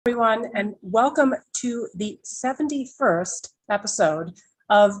Everyone, and welcome to the 71st episode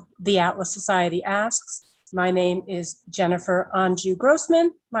of the Atlas Society Asks. My name is Jennifer Anjou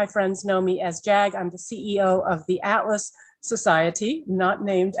Grossman. My friends know me as Jag. I'm the CEO of the Atlas Society, not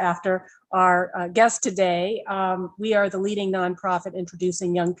named after our guest today. We are the leading nonprofit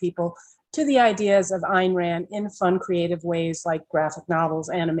introducing young people to the ideas of Ayn Rand in fun, creative ways like graphic novels,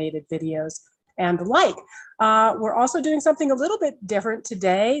 animated videos, and the like. We're also doing something a little bit different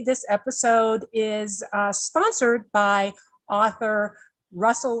today. This episode is sponsored by author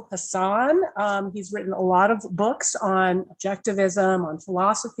Russell Hassan. He's written a lot of books on objectivism, on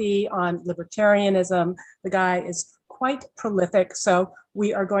philosophy, on libertarianism. The guy is quite prolific, so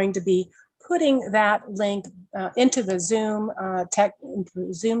we are going to be putting that link into the Zoom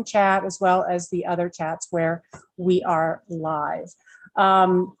chat, as well as the other chats where we are live.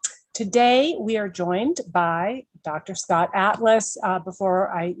 Today, we are joined by Dr. Scott Atlas.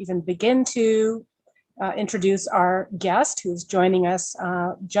 Before I even begin to introduce our guest who's joining us,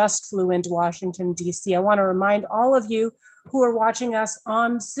 just flew into Washington, D.C. I want to remind all of you who are watching us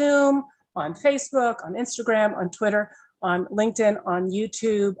on Zoom, on Facebook, on Instagram, on Twitter, on LinkedIn, on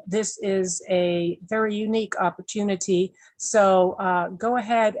YouTube. This is a very unique opportunity. So go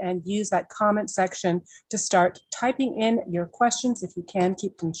ahead and use that comment section to start typing in your questions. If you can,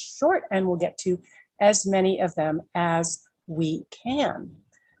 keep them short, and we'll get to as many of them as we can.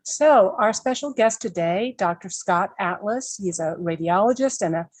 So our special guest today, Dr. Scott Atlas. He's a radiologist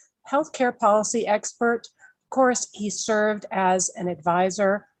and a healthcare policy expert. Of course, he served as an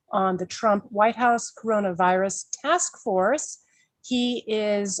advisor on the Trump White House Coronavirus Task Force. He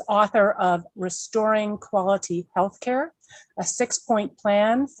is author of Restoring Quality Healthcare, a 6-point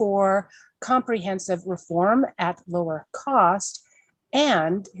plan for comprehensive reform at lower cost,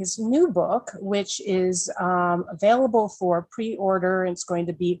 and his new book, which is available for pre-order and it's going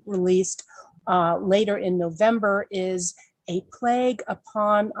to be released later in November, is A Plague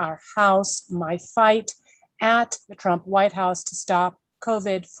Upon Our House, My Fight at the Trump White House to Stop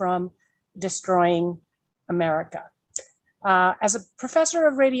COVID from Destroying America. As a professor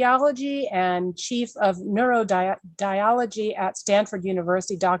of radiology and chief of neurodiology at Stanford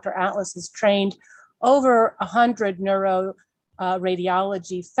University, Dr. Atlas has trained over 100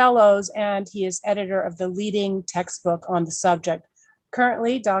 neuroradiology fellows, and he is editor of the leading textbook on the subject.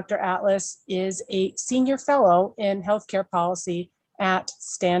 Currently, Dr. Atlas is a senior fellow in healthcare policy at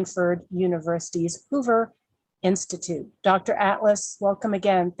Stanford University's Hoover Institute. Dr. Atlas, welcome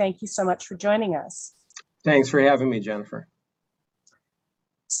again. Thank you so much for joining us. Thanks for having me, Jennifer.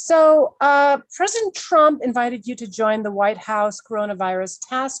 So President Trump invited you to join the White House Coronavirus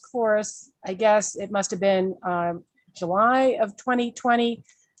Task Force. I guess it must have been July of 2020.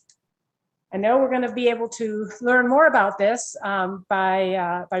 I know we're going to be able to learn more about this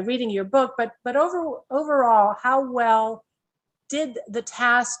by reading your book, but overall, how well did the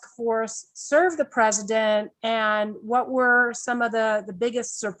task force serve the president, and what were some of the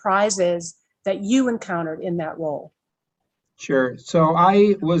biggest surprises that you encountered in that role? Sure. So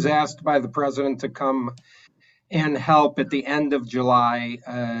I was asked by the president to come and help at the end of July,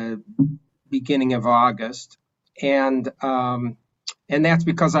 beginning of August. And that's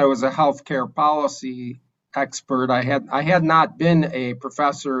because I was a healthcare policy expert. I had not been a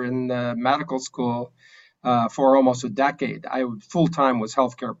professor in the medical school for almost a decade. I full-time was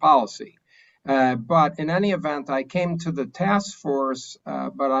healthcare policy. But in any event, I came to the task force,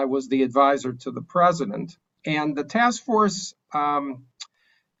 but I was the advisor to the president. And the task force,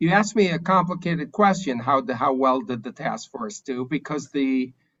 you asked me a complicated question, how well did the task force do? Because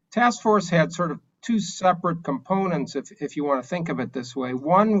the task force had sort of two separate components, if you want to think of it this way.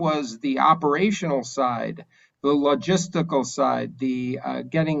 One was the operational side, the logistical side, the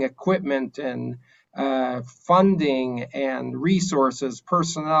getting equipment and funding and resources,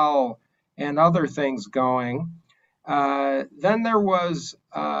 personnel, and other things going. Then there was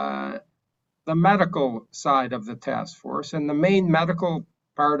the medical side of the task force, and the main medical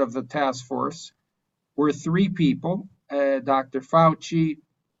part of the task force were three people, Dr. Fauci,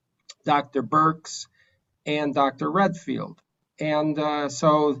 Dr. Birx, and Dr. Redfield. And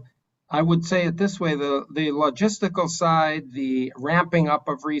so I would say it this way, the logistical side, the ramping up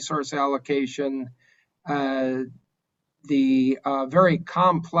of resource allocation, the very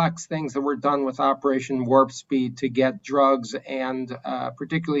complex things that were done with Operation Warp Speed to get drugs and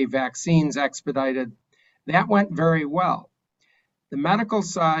particularly vaccines expedited, that went very well. The medical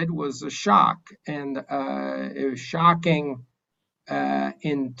side was a shock, and it was shocking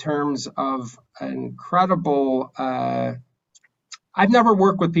in terms of incredible, I've never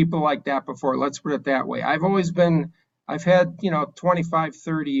worked with people like that before, let's put it that way. I've always been I've had, 25,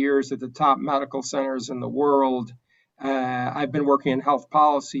 30 years at the top medical centers in the world. I've been working in health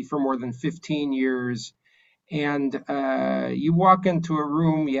policy for more than 15 years. And you walk into a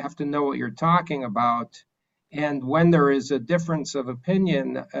room, you have to know what you're talking about. And when there is a difference of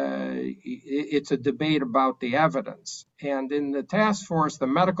opinion, it's a debate about the evidence. And in the task force, the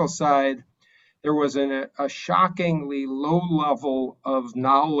medical side, there was a shockingly low level of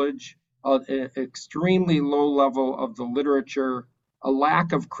knowledge, an extremely low level of the literature, a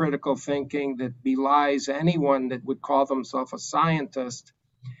lack of critical thinking that belies anyone that would call themselves a scientist.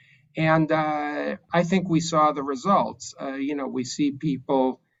 And I think we saw the results. We see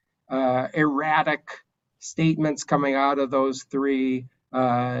people, erratic statements coming out of those three,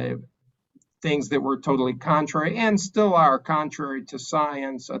 things that were totally contrary and still are contrary to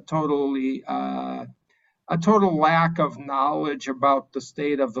science, a total lack of knowledge about the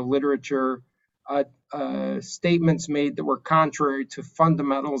state of the literature, statements made that were contrary to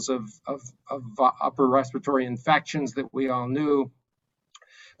fundamentals of upper respiratory infections that we all knew.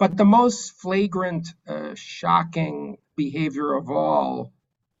 But the most flagrant, shocking behavior of all,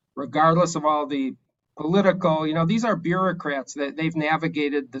 regardless of all the political, these are bureaucrats that they've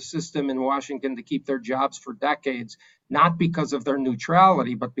navigated the system in Washington to keep their jobs for decades, not because of their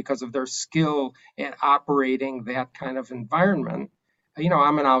neutrality, but because of their skill at operating that kind of environment.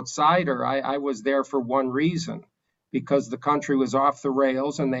 I'm an outsider. I was there for one reason, because the country was off the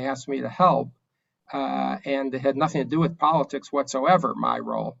rails and they asked me to help. And it had nothing to do with politics whatsoever, my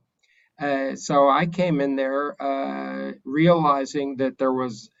role. So I came in there realizing that there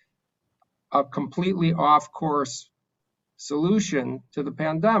was a completely off-course solution to the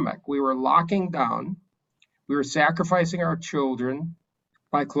pandemic. We were locking down. We were sacrificing our children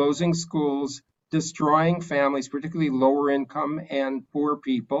by closing schools, destroying families, particularly lower income and poor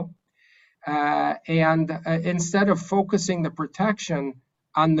people. And instead of focusing the protection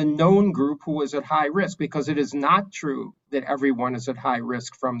on the known group who was at high risk, because it is not true that everyone is at high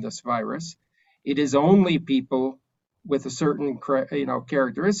risk from this virus. It is only people with a certain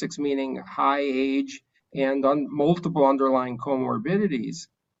characteristics, meaning high age and multiple underlying comorbidities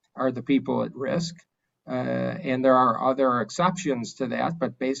are the people at risk. And there are other exceptions to that,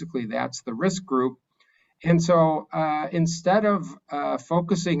 but basically that's the risk group. And so instead of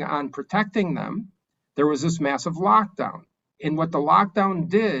focusing on protecting them, there was this massive lockdown. And what the lockdown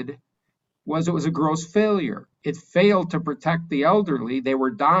did was it was a gross failure. It failed to protect the elderly. They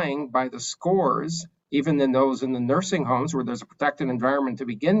were dying by the scores, even in those in the nursing homes where there's a protected environment to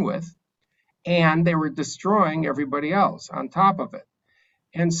begin with. And they were destroying everybody else on top of it.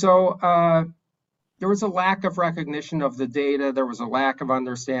 And so there was a lack of recognition of the data. There was a lack of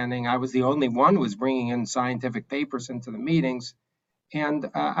understanding. I was the only one who was bringing in scientific papers into the meetings.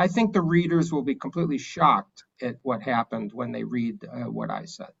 And I think the readers will be completely shocked at what happened when they read what I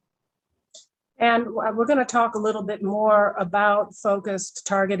said. And we're going to talk a little bit more about focused,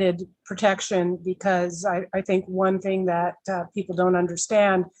 targeted protection, because I think one thing that people don't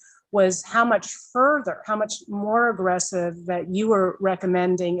understand was how much further, how much more aggressive that you were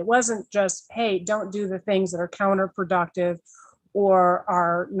recommending. It wasn't just, hey, don't do the things that are counterproductive or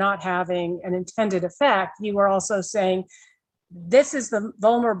are not having an intended effect. You were also saying, this is the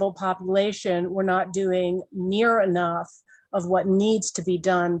vulnerable population. We're not doing near enough of what needs to be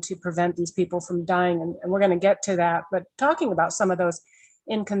done to prevent these people from dying. And we're going to get to that. But talking about some of those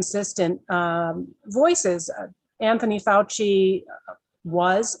inconsistent voices, Anthony Fauci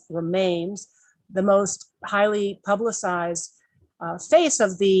remains the most highly publicized face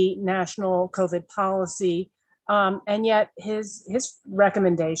of the national COVID policy. And yet his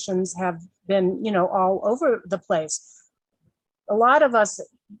recommendations have been, all over the place. A lot of us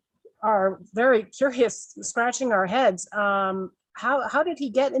are very curious, scratching our heads. How did he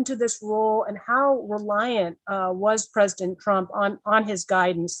get into this role, and how reliant was President Trump on his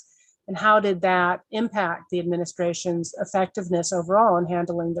guidance, and how did that impact the administration's effectiveness overall in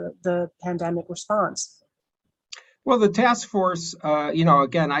handling the pandemic response? Well, the task force,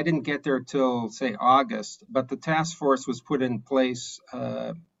 again, I didn't get there till, say, August, but the task force was put in place,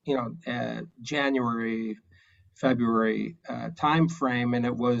 January, February timeframe, and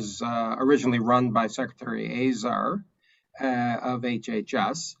it was originally run by Secretary Azar of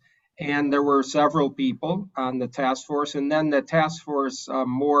HHS. And there were several people on the task force, and then the task force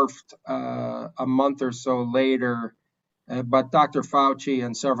morphed a month or so later. But Dr. Fauci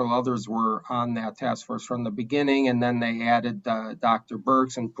and several others were on that task force from the beginning, and then they added Dr.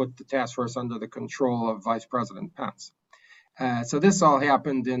 Birx and put the task force under the control of Vice President Pence. So this all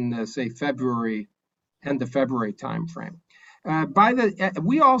happened in the, say, end of February timeframe.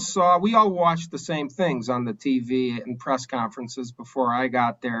 We all watched the same things on the TV and press conferences before I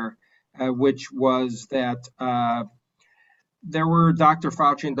got there, which was that there were Dr.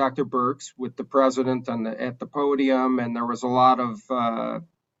 Fauci and Dr. Birx with the president at the podium, and there was a lot of,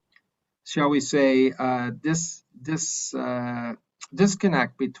 shall we say,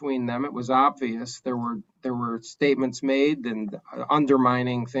 disconnect between them. It was obvious. There were statements made and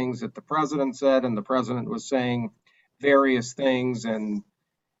undermining things that the president said, and the president was saying various things, and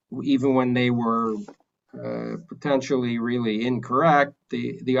even when they were potentially really incorrect,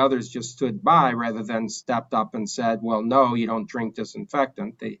 the others just stood by rather than stepped up and said, well, no, you don't drink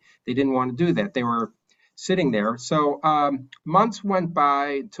disinfectant. They didn't want to do that. They were sitting there. So months went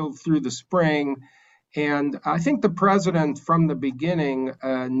by till through the spring, and I think the president from the beginning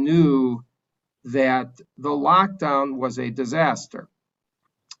knew that the lockdown was a disaster.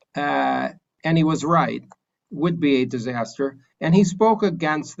 And he was right, would be a disaster. And he spoke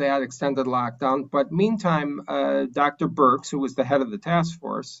against that extended lockdown. But meantime, Dr. Birx, who was the head of the task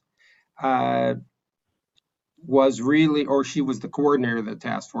force, was really, or she was the coordinator of the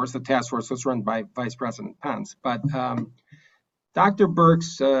task force. The task force was run by Vice President Pence. But Dr.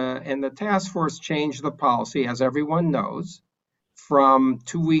 Birx and the task force changed the policy, as everyone knows, from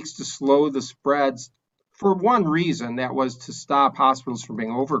 2 weeks to slow the spreads for one reason, that was to stop hospitals from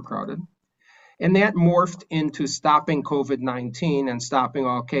being overcrowded. And that morphed into stopping COVID-19 and stopping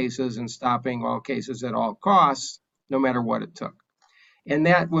all cases and stopping all cases at all costs, no matter what it took. And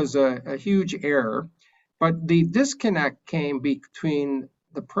that was a huge error. But the disconnect came between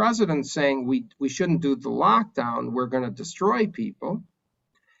the president saying we shouldn't do the lockdown, we're going to destroy people,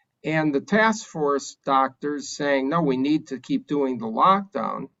 and the task force doctors saying, no, we need to keep doing the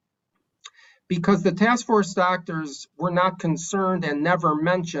lockdown, because the task force doctors were not concerned and never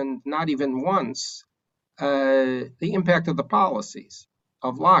mentioned, not even once, the impact of the policies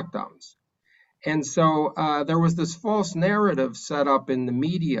of lockdowns. And so there was this false narrative set up in the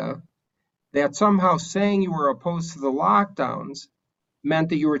media that somehow saying you were opposed to the lockdowns meant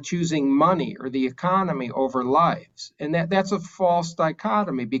that you were choosing money or the economy over lives. And that's a false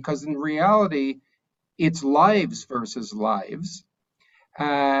dichotomy, because in reality, it's lives versus lives.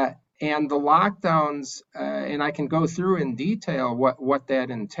 And the lockdowns, and I can go through in detail what that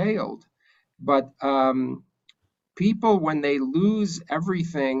entailed, but people, when they lose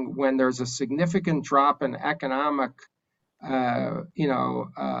everything, when there's a significant drop in economic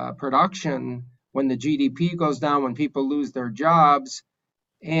production, when the GDP goes down, when people lose their jobs,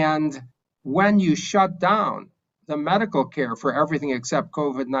 and when you shut down the medical care for everything except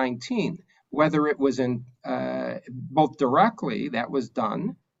COVID-19, whether it was in both directly, that was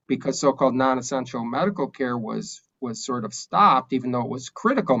done because so-called non-essential medical care was sort of stopped, even though it was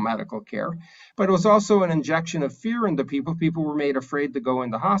critical medical care, but it was also an injection of fear into people. People were made afraid to go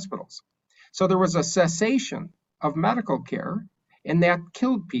into hospitals. So there was a cessation of medical care, and that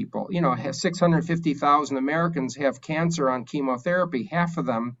killed people. 650,000 Americans have cancer on chemotherapy. Half of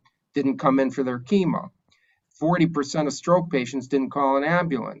them didn't come in for their chemo. 40% of stroke patients didn't call an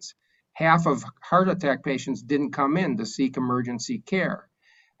ambulance. Half of heart attack patients didn't come in to seek emergency care.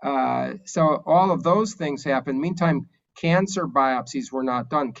 So all of those things happened. Meantime, cancer biopsies were not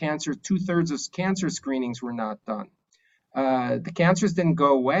done. 2/3 of cancer screenings were not done. The cancers didn't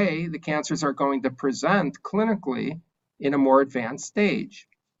go away. The cancers are going to present clinically in a more advanced stage.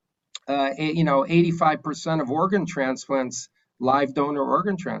 85% of organ transplants, live donor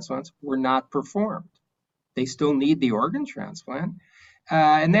organ transplants, were not performed. They still need the organ transplant.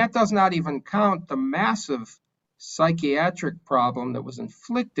 And that does not even count the massive psychiatric problem that was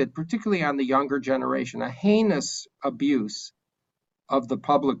inflicted, particularly on the younger generation, a heinous abuse of the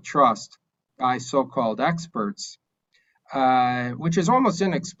public trust by so-called experts, which is almost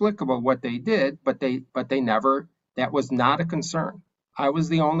inexplicable what they did, but they never, that was not a concern. I was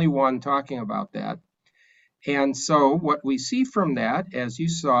the only one talking about that. And so what we see from that, as you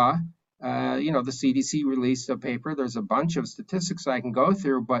saw, the CDC released a paper. There's a bunch of statistics I can go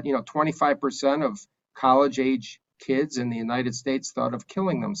through, but 25% of college-age kids in the United States thought of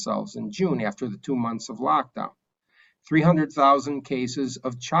killing themselves in June after the 2 months of lockdown. 300,000 cases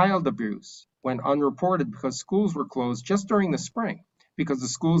of child abuse went unreported because schools were closed just during the spring, because the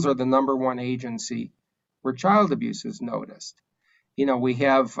schools are the #1 agency where child abuse is noticed. We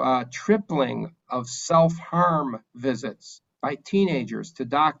have tripling of self-harm visits by teenagers to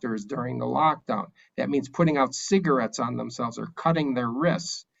doctors during the lockdown. That means putting out cigarettes on themselves or cutting their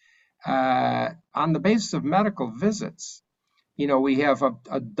wrists. On the basis of medical visits, we have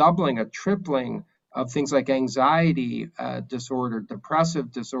a doubling, a tripling of things like anxiety disorder,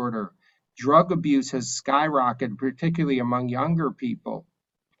 depressive disorder, drug abuse has skyrocketed, particularly among younger people.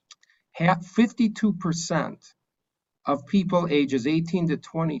 52% of people ages 18 to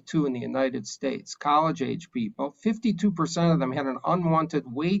 22 in the United States, college-age people, 52% of them had an unwanted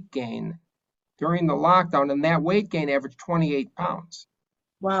weight gain during the lockdown, and that weight gain averaged 28 pounds.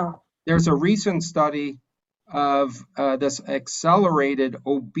 Wow. There's a recent study of this accelerated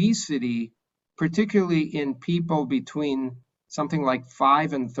obesity, particularly in people between something like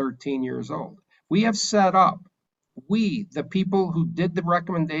 5 and 13 years old. We have set up, the people who did the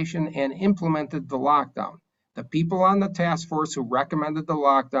recommendation and implemented the lockdown, the people on the task force who recommended the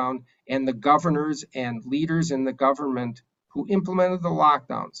lockdown, and the governors and leaders in the government who implemented the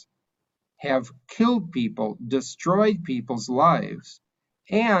lockdowns have killed people, destroyed people's lives,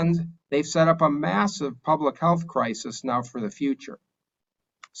 and they've set up a massive public health crisis now for the future.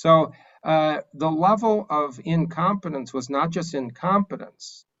 So the level of incompetence was not just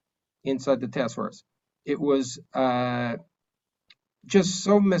incompetence inside the task force. It was just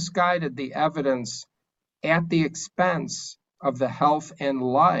so misguided, the evidence, at the expense of the health and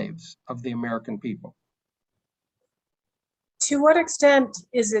lives of the American people. To what extent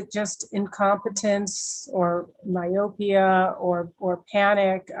is it just incompetence or myopia or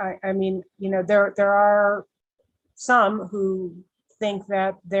panic? I mean, you know, there are some who think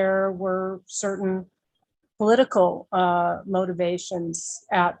that there were certain political motivations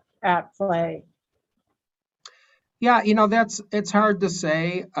at play. Yeah, you know, it's hard to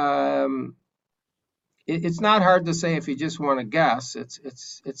say. It's not hard to say if you just want to guess.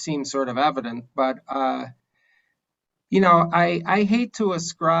 It seems sort of evident, but you know, I hate to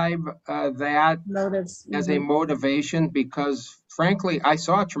ascribe that Motives. as a motivation, because frankly, I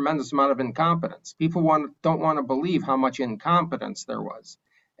saw a tremendous amount of incompetence. People don't want to believe how much incompetence there was.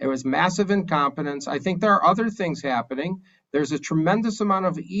 It was massive incompetence. I think there are other things happening. There's a tremendous amount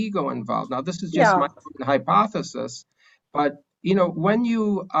of ego involved. Now, this is just my hypothesis, but you know, when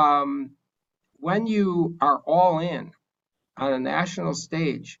you are all in on a national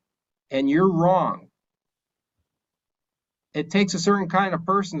stage and you're wrong, it takes a certain kind of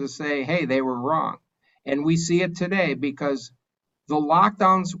person to say, hey, they were wrong. And we see it today because the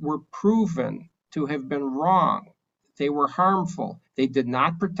lockdowns were proven to have been wrong. They were harmful. They did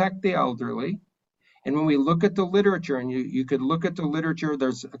not protect the elderly. And when we look at the literature, and you could look at the literature,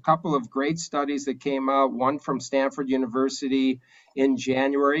 there's a couple of great studies that came out, one from Stanford University in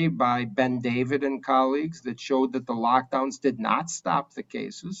January by Ben David and colleagues, that showed that the lockdowns did not stop the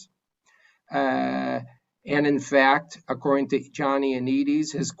cases. And in fact, according to John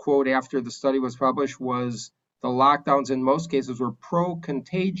Ioannidis, his quote after the study was published was, the lockdowns in most cases were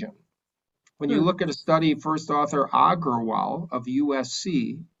pro-contagion. When you look at a study, first author Agrawal of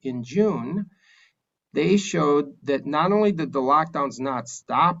USC in June, they showed that not only did the lockdowns not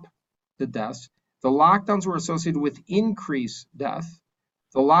stop the deaths, the lockdowns were associated with increased death.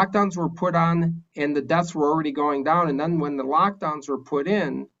 The lockdowns were put on and the deaths were already going down. And then when the lockdowns were put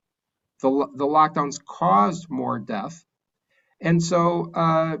in, the lockdowns caused more death. And so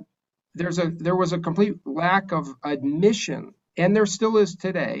there was a complete lack of admission, and there still is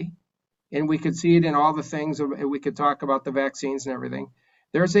today, and we could see it in all the things, we could talk about the vaccines and everything.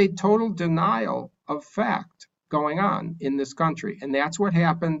 There's a total denial of fact going on in this country, and that's what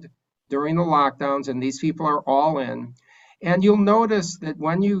happened during the lockdowns, and these people are all in. And you'll notice that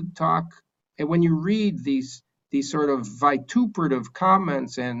when you talk and when you read these sort of vituperative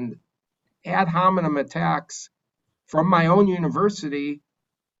comments and ad hominem attacks from my own university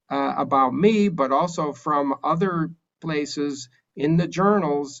about me, but also from other places in the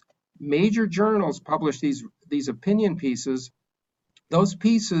journals, major journals publish these opinion pieces. Those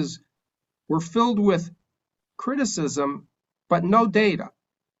pieces were filled with criticism, but no data.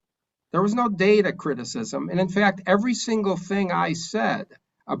 There was no data criticism. And in fact, every single thing I said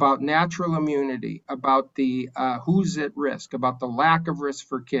about natural immunity, about the who's at risk, about the lack of risk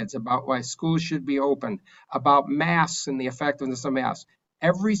for kids, about why schools should be opened, about masks and the effectiveness of masks,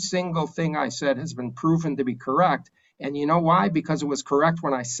 every single thing I said has been proven to be correct. And you know why? Because it was correct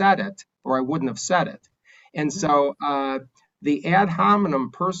when I said it, or I wouldn't have said it. And so the ad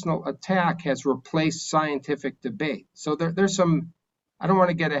hominem personal attack has replaced scientific debate. So there's some, I don't want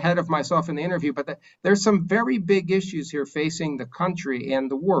to get ahead of myself in the interview, but there's some very big issues here facing the country and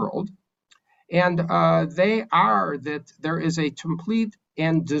the world. And they are that there is a complete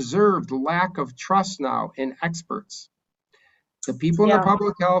and deserved lack of trust now in experts. The people in the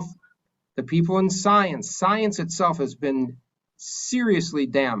public health, the people in science, science itself has been seriously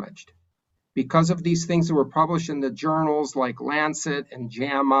damaged because of these things that were published in the journals like Lancet and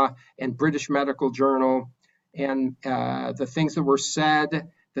JAMA and British Medical Journal, and the things that were said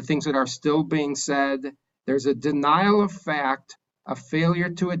the things that are still being said. There's a denial of fact, a failure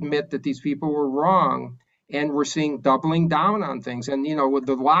to admit that these people were wrong. And we're seeing doubling down on things. And, with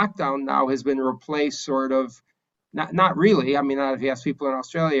the lockdown now has been replaced sort of, not really, I mean, not if you ask people in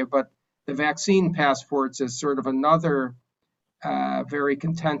Australia, but the vaccine passports is sort of another very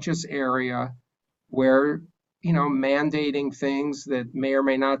contentious area where, mandating things that may or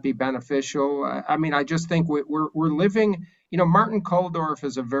may not be beneficial. I mean, I just think we're living, Martin Kulldorff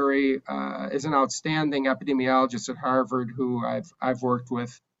is is an outstanding epidemiologist at Harvard who I've worked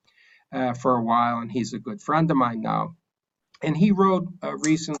with for a while, and he's a good friend of mine now. And he wrote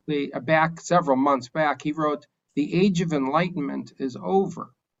recently, several months back, he wrote, "The Age of Enlightenment is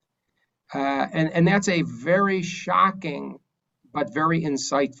over." And that's a very shocking but very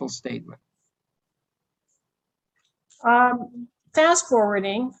insightful statement. Fast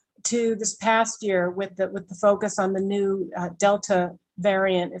forwarding to this past year with the focus on the new Delta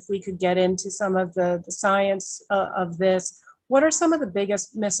variant, if we could get into some of the science of this, what are some of the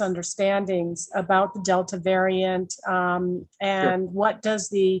biggest misunderstandings about the Delta variant, and Sure. what does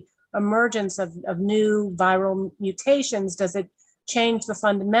the emergence of new viral mutations, does it change the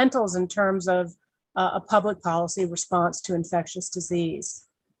fundamentals in terms of a public policy response to infectious disease?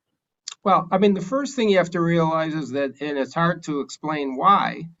 Well, I mean, the first thing you have to realize is that, and it's hard to explain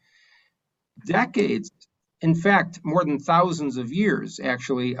why, decades, in fact, more than thousands of years,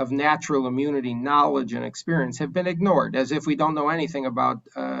 actually, of natural immunity knowledge and experience have been ignored, as if we don't know anything about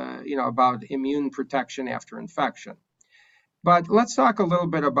immune protection after infection. But let's talk a little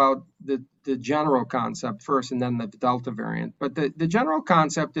bit about the general concept first, and then the Delta variant. But the general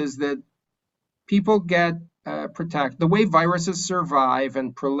concept is that people get protect. The way viruses survive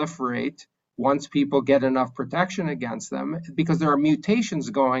and proliferate once people get enough protection against them, because there are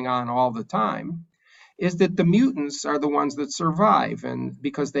mutations going on all the time, is that the mutants are the ones that survive, and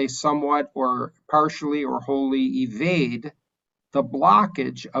because they somewhat or partially or wholly evade the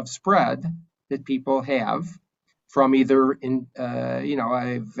blockage of spread that people have from either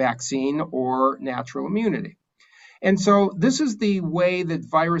a vaccine or natural immunity. And so this is the way that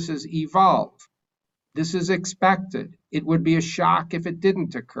viruses evolve. This is expected. It would be a shock if it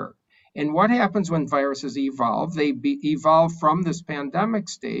didn't occur. And what happens when viruses evolve? They evolve from this pandemic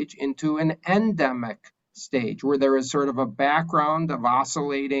stage into an endemic stage, where there is sort of a background of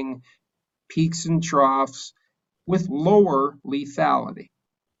oscillating peaks and troughs with lower lethality.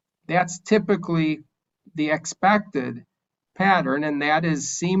 That's typically the expected pattern, and that is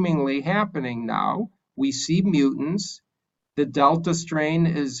seemingly happening now. We see mutants. The Delta strain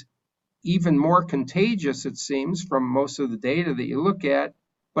is even more contagious, it seems, from most of the data that you look at,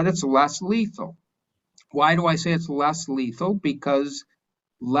 but it's less lethal. Why do I say it's less lethal? Because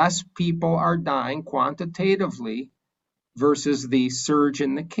less people are dying quantitatively versus the surge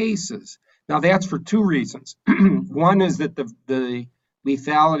in the cases. Now, that's for two reasons. One is that the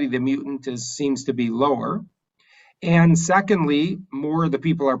lethality of the mutant seems to be lower. And secondly, more of the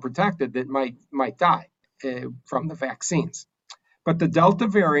people are protected that might die from the vaccines. But the Delta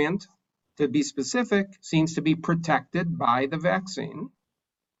variant, to be specific, seems to be protected by the vaccine.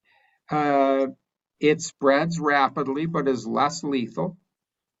 It spreads rapidly, but is less lethal.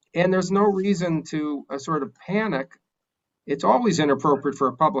 And there's no reason to sort of panic. It's always inappropriate for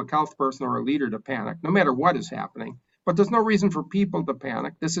a public health person or a leader to panic, no matter what is happening. But there's no reason for people to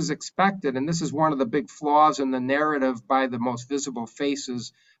panic. This is expected, and this is one of the big flaws in the narrative by the most visible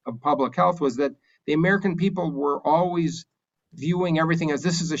faces of public health, was that the American people were always viewing everything as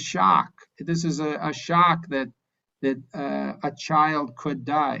this is a shock. This is a shock that a child could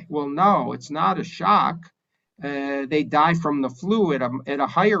die. Well, no, it's not a shock. They die from the flu at a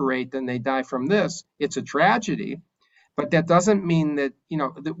higher rate than they die from this. It's a tragedy. But that doesn't mean that,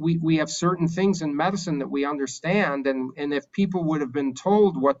 that we have certain things in medicine that we understand. And if people would have been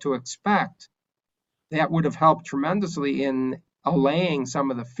told what to expect, that would have helped tremendously in allaying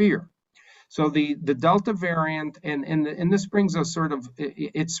some of the fear. So the Delta variant, and this brings us sort of,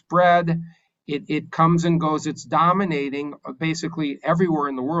 it spread, it comes and goes, it's dominating basically everywhere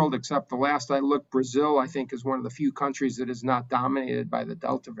in the world, except the last I looked, Brazil, I think, is one of the few countries that is not dominated by the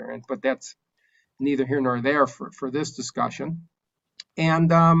Delta variant, but that's neither here nor there for this discussion. And,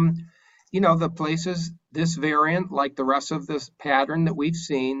 the places, this variant, like the rest of this pattern that we've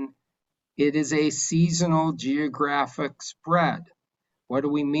seen, it is a seasonal geographic spread. What do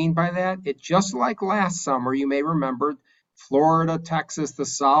we mean by that? It just like last summer, you may remember, Florida, Texas, the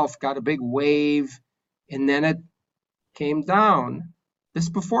South got a big wave, and then it came down. This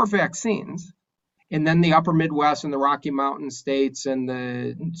before vaccines. And then the upper Midwest and the Rocky Mountain states and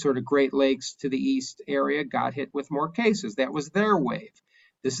the sort of Great Lakes to the east area got hit with more cases. That was their wave.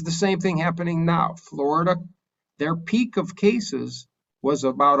 This is the same thing happening now. Florida, their peak of cases was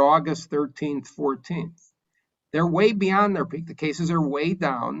about August 13th, 14th. They're way beyond their peak. The cases are way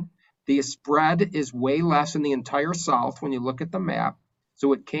down. The spread is way less in the entire South when you look at the map.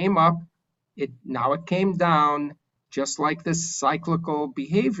 So it came up, now it came down, just like this cyclical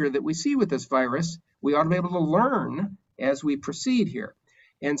behavior that we see with this virus. We ought to be able to learn as we proceed here.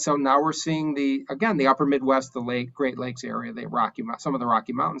 And so now we're seeing the upper Midwest, the Great Lakes area, some of the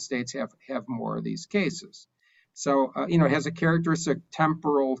Rocky Mountain states have more of these cases. So, it has a characteristic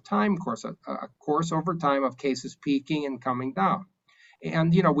temporal time course, a course over time of cases peaking and coming down.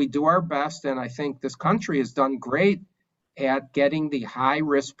 And, we do our best, and I think this country has done great at getting the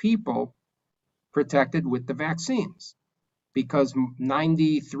high-risk people protected with the vaccines, because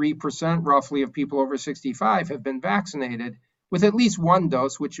 93% roughly of people over 65 have been vaccinated with at least one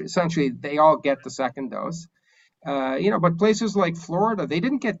dose, which essentially they all get the second dose. But places like Florida, they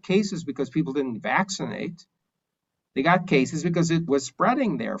didn't get cases because people didn't vaccinate. They got cases because it was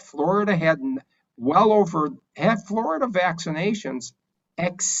spreading there. Florida had Florida vaccinations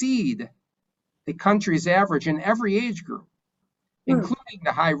exceed the country's average in every age group, including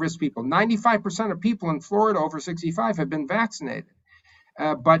the high-risk people. 95% of people in Florida over 65 have been vaccinated.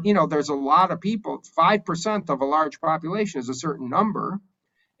 But, there's a lot of people. 5% of a large population is a certain number.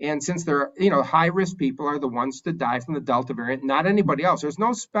 And since they're, high-risk people are the ones to die from the Delta variant, not anybody else. There's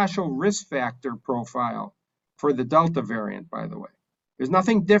no special risk factor profile for the Delta variant, by the way. There's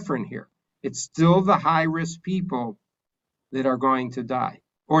nothing different here. It's still the high-risk people that are going to die,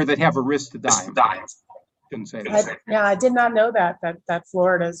 or that have a risk to die. Couldn't say that. I did not know that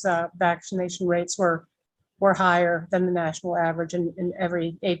Florida's vaccination rates were higher than the national average in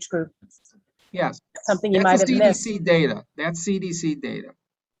every age group. Yes. Something you might have missed. CDC data. That's CDC data.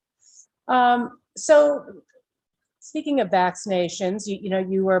 So speaking of vaccinations,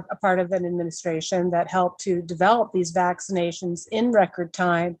 you were a part of an administration that helped to develop these vaccinations in record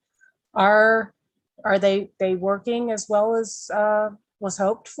time. Are they working as well as was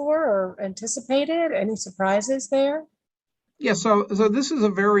hoped for or anticipated? Any surprises there? Yeah, so this is a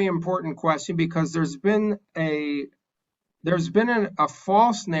very important question, because there's been a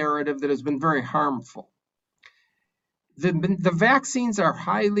false narrative that has been very harmful. The vaccines are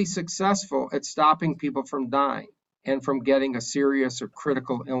highly successful at stopping people from dying and from getting a serious or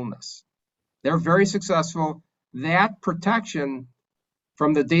critical illness. They're very successful. That protection,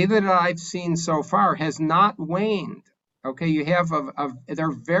 from the data that I've seen so far, has not waned. Okay, you have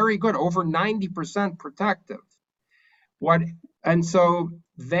they're very good, over 90% protective. And so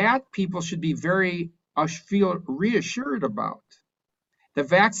that people should be feel reassured about. The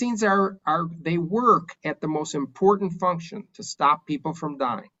vaccines they work at the most important function, to stop people from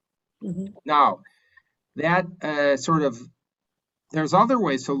dying. Mm-hmm. Now, that there's other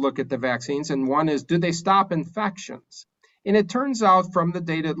ways to look at the vaccines, and one is, do they stop infections? And it turns out from the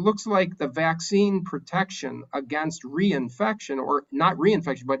data, it looks like the vaccine protection against reinfection, or not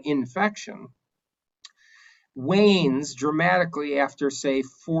reinfection, but infection, wanes dramatically after, say,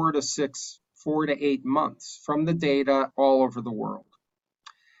 4 to 8 months from the data all over the world.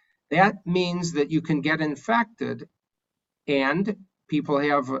 That means that you can get infected, and people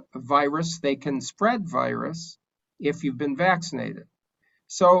have a virus, they can spread virus if you've been vaccinated.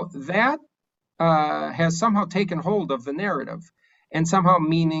 So that has somehow taken hold of the narrative, and somehow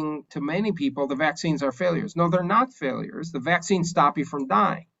meaning to many people the vaccines are failures. No, they're not failures. The vaccines stop you from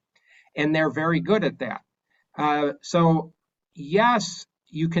dying, and they're very good at that. So yes,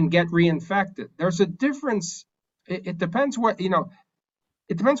 you can get reinfected. There's a difference. It depends what,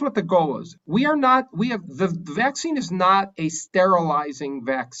 it depends what the goal is. The vaccine is not a sterilizing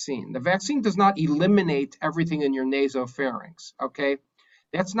vaccine. The vaccine does not eliminate everything in your nasopharynx, okay?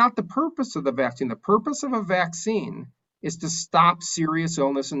 That's not the purpose of the vaccine. The purpose of a vaccine is to stop serious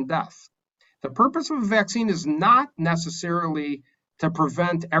illness and death. The purpose of a vaccine is not necessarily to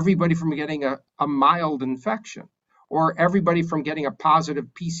prevent everybody from getting a mild infection, or everybody from getting a positive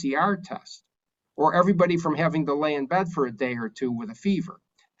PCR test, or everybody from having to lay in bed for a day or two with a fever.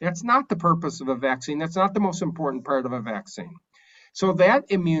 That's not the purpose of a vaccine. That's not the most important part of a vaccine. So that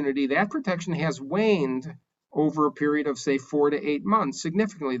immunity, that protection has waned over a period of, say, 4 to 8 months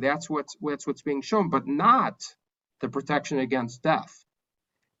significantly. That's what's being shown, but not the protection against death.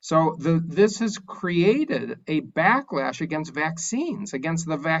 So this has created a backlash against vaccines, against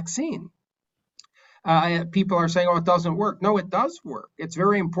the vaccine. People are saying, oh, it doesn't work. No, it does work. It's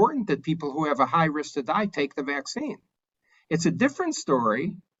very important that people who have a high risk to die take the vaccine. It's a different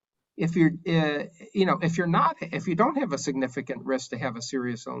story if you don't have a significant risk to have a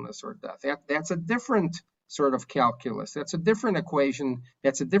serious illness or death. That's a different sort of calculus. That's a different equation.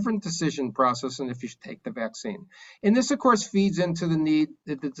 That's a different decision process than if you should take the vaccine. And this, of course, feeds into the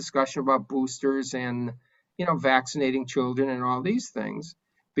discussion about boosters and, vaccinating children and all these things.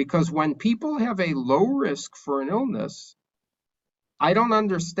 Because when people have a low risk for an illness, I don't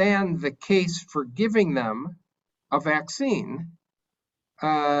understand the case for giving them a vaccine.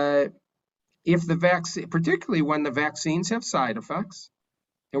 If the vaccine, particularly when the vaccines have side effects,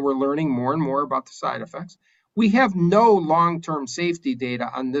 and we're learning more and more about the side effects. We have no long-term safety data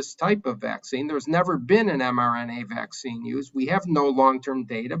on this type of vaccine. There's never been an mRNA vaccine used. We have no long-term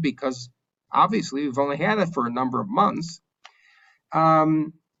data because obviously we've only had it for a number of months.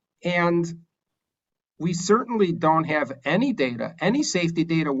 And we certainly don't have any data, any safety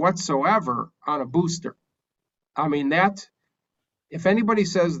data whatsoever on a booster. I mean, if anybody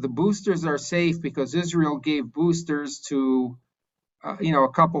says the boosters are safe because Israel gave boosters to a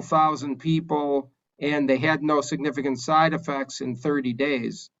couple thousand people and they had no significant side effects in 30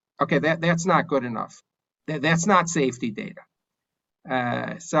 days. Okay, that's not good enough. That's not safety data.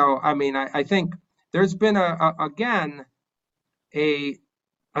 So, I mean, I think there's been, again, a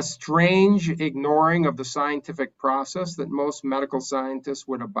strange ignoring of the scientific process that most medical scientists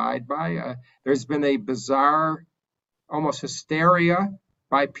would abide by. There's been a bizarre, almost hysteria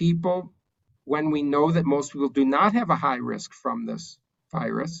by people when we know that most people do not have a high risk from this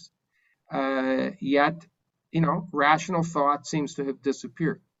virus, yet, rational thought seems to have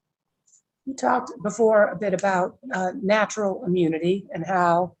disappeared. You talked before a bit about natural immunity and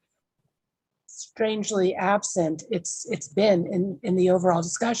how strangely absent it's been in the overall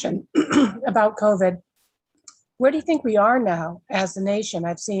discussion about COVID. Where do you think we are now as a nation?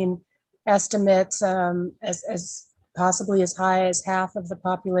 I've seen estimates as possibly as high as half of the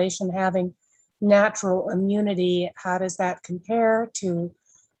population having natural immunity. How does that compare to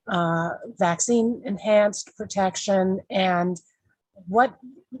vaccine enhanced protection? And what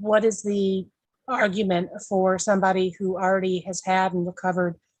is the argument for somebody who already has had and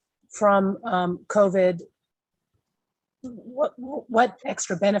recovered from COVID? What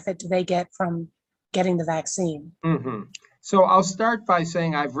extra benefit do they get from getting the vaccine? Mm-hmm. So I'll start by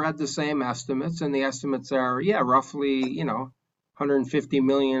saying I've read the same estimates, and the estimates are, roughly, 150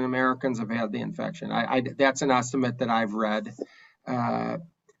 million Americans have had the infection. That's an estimate that I've read. Now,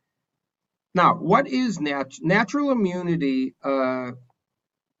 what is natural immunity?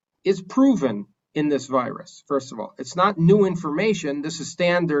 Is proven in this virus. First of all, it's not new information. This is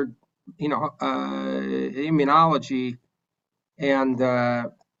standard, immunology, and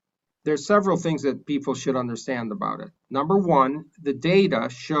there's several things that people should understand about it. Number one, the data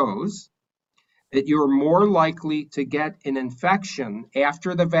shows that you're more likely to get an infection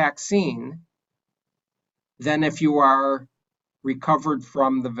after the vaccine than if you are recovered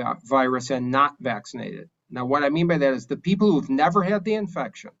from the virus and not vaccinated. Now, what I mean by that is the people who've never had the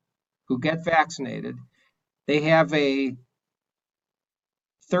infection, who get vaccinated, they have a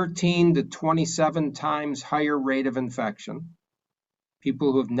 13 to 27 times higher rate of infection.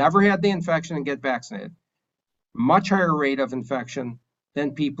 People who have never had the infection and get vaccinated, much higher rate of infection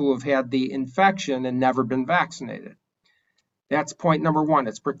than people who have had the infection and never been vaccinated. That's point number one.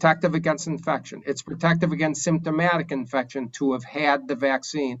 It's protective against infection. It's protective against symptomatic infection to have had the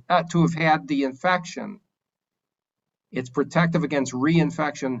vaccine, to have had the infection. It's protective against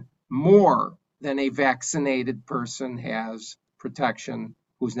reinfection more than a vaccinated person has protection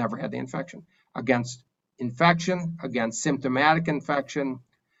who's never had the infection. Against infection, against symptomatic infection,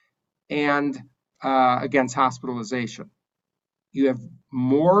 and against hospitalization. You have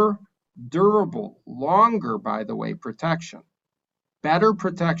more durable, longer, by the way, protection, better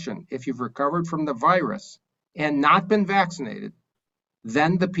protection if you've recovered from the virus and not been vaccinated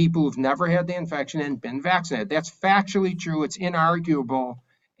than the people who've never had the infection and been vaccinated. That's factually true. It's inarguable.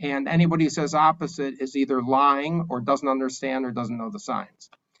 And anybody who says opposite is either lying or doesn't understand or doesn't know the science.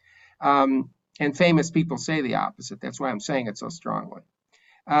 And famous people say the opposite. That's why I'm saying it so strongly.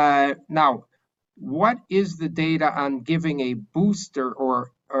 Now, what is the data on giving a booster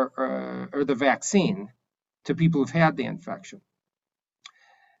or the vaccine to people who've had the infection?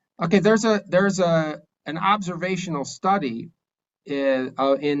 Okay, there's an observational study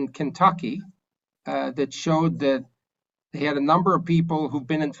in Kentucky that showed that they had a number of people who've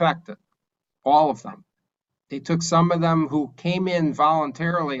been infected, all of them. They took some of them who came in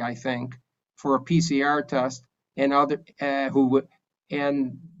voluntarily, I think, for a PCR test, and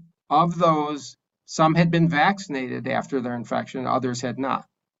of those, some had been vaccinated after their infection, others had not.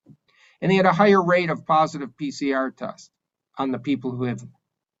 And they had a higher rate of positive PCR tests on the people who have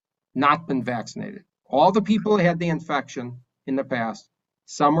not been vaccinated. All the people who had the infection in the past,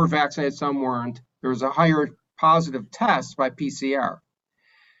 some were vaccinated, some weren't. there was a higher positive test by PCR.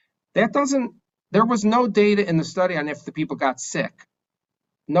 There was no data in the study on if the people got sick.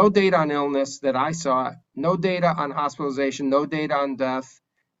 No data on illness that I saw, no data on hospitalization, no data on death.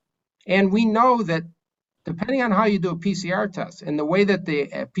 And we know that depending on how you do a PCR test and the way that the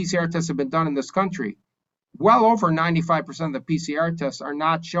PCR tests have been done in this country, well over 95% of the PCR tests are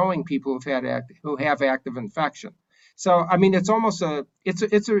not showing people who have active infection. So, I mean, it's almost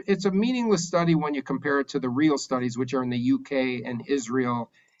it's a meaningless study when you compare it to the real studies, which are in the UK and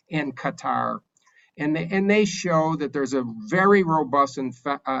Israel and Qatar. And they show that there's a very robust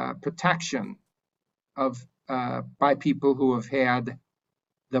protection of by people who have had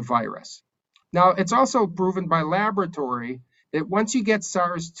the virus. Now, it's also proven by laboratory that once you get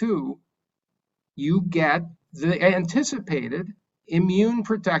SARS-2, you get the anticipated immune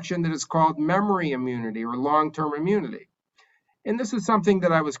protection that is called memory immunity or long-term immunity. And this is something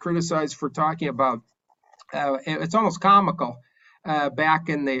that I was criticized for talking about. It's almost comical back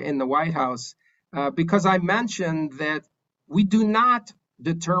in the White House because I mentioned that we do not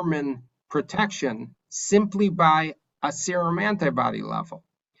determine protection simply by a serum antibody level,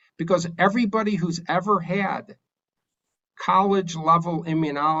 because everybody who's ever had college level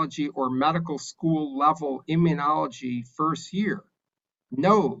immunology or medical school level immunology first year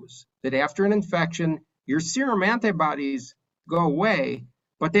knows that after an infection, your serum antibodies go away,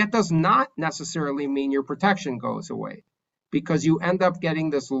 but that does not necessarily mean your protection goes away, because you end up getting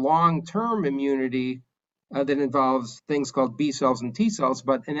this long-term immunity that involves things called B cells and T cells.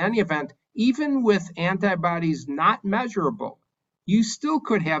 But in any event, even with antibodies not measurable, you still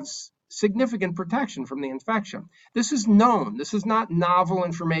could have significant protection from the infection. This is known. This is not novel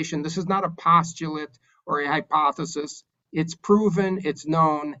information. This is not a postulate or a hypothesis. It's proven, it's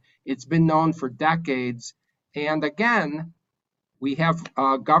known, it's been known for decades. And again, we have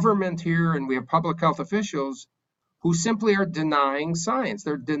government here and we have public health officials who simply are denying science.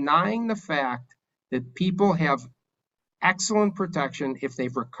 They're denying the fact that people have excellent protection if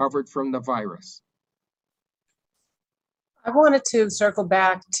they've recovered from the virus. I wanted to circle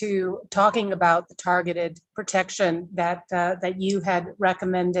back to talking about the targeted protection that you had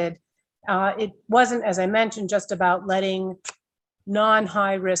recommended. It wasn't, as I mentioned, just about letting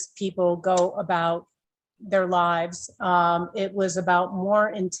non-high risk people go about their lives. It was about more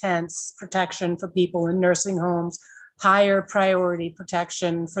intense protection for people in nursing homes, higher priority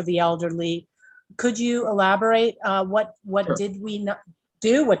protection for the elderly. Could you elaborate? What Sure. did we not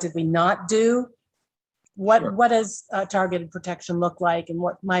do? What did we not do? Sure. What does targeted protection look like, and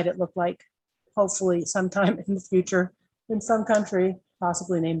what might it look like, hopefully sometime in the future, in some country,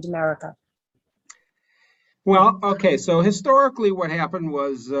 possibly named America? Well, okay, so historically what happened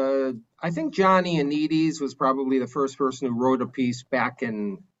was, I think John Ioannidis was probably the first person who wrote a piece back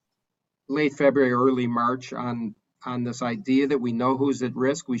in late February, early March on this idea that we know who's at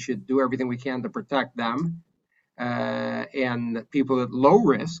risk. We should do everything we can to protect them. And people at low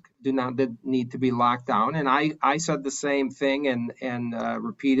risk do not need to be locked down. And I said the same thing and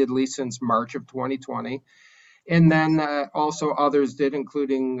repeatedly since March of 2020. And then also others did,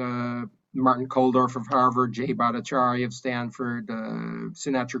 including Martin Kulldorff of Harvard, Jay Bhattacharya of Stanford,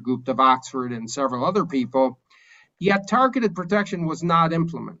 Sunetra Gupta of Oxford, and several other people. Yet targeted protection was not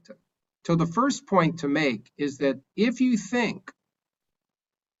implemented. So the first point to make is that if you think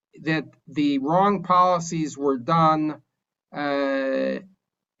that the wrong policies were done, and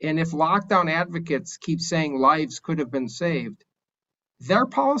if lockdown advocates keep saying lives could have been saved, their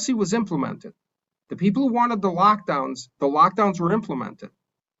policy was implemented. The people who wanted the lockdowns were implemented.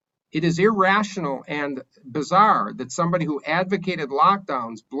 It is irrational and bizarre that somebody who advocated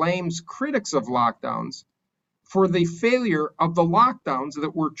lockdowns blames critics of lockdowns for the failure of the lockdowns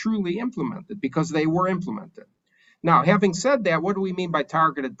that were truly implemented, because they were implemented. Now, having said that, what do we mean by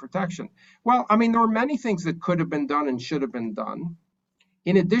targeted protection? Well, I mean, there were many things that could have been done and should have been done,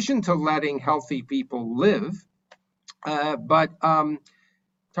 in addition to letting healthy people live. But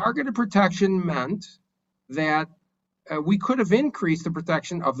targeted protection meant that we could have increased the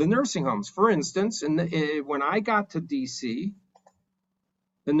protection of the nursing homes. For instance, when I got to DC,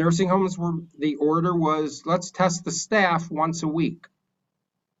 the nursing homes the order was, let's test the staff once a week.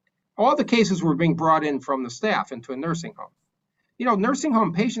 All the cases were being brought in from the staff into a nursing home. You know, nursing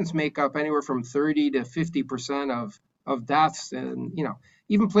home patients make up anywhere from 30 to 50% of deaths. And, you know,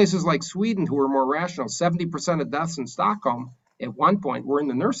 even places like Sweden, who were more rational, 70% of deaths in Stockholm at one point were in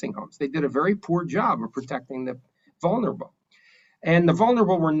the nursing homes. They did a very poor job of protecting the vulnerable. And the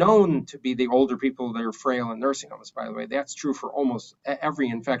vulnerable were known to be the older people that are frail in nursing homes, by the way. That's true for almost every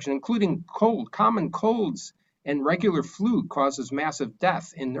infection, including common colds and regular flu causes massive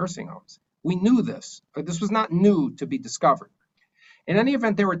death in nursing homes. We knew this, but this was not new to be discovered. In any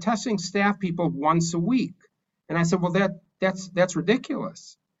event, they were testing staff people once a week. And I said, well, that's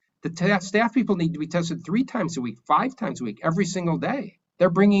ridiculous. The staff people need to be tested 3 times a week, 5 times a week, every single day. They're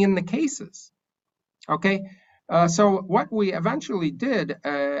bringing in the cases. Okay. So what we eventually did,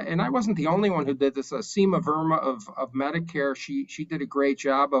 and I wasn't the only one who did this, Seema Verma of Medicare, she did a great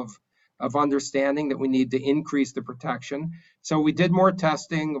job of understanding that we need to increase the protection. So we did more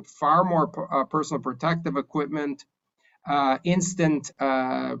testing, far more personal protective equipment, instant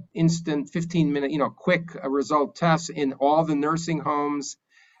 15-minute, quick result tests in all the nursing homes.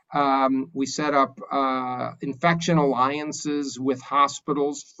 We set up infection alliances with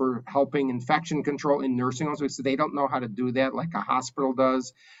hospitals for helping infection control in nursing homes. So they don't know how to do that like a hospital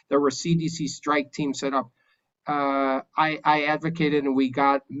does. There were CDC strike teams set up. I advocated, and we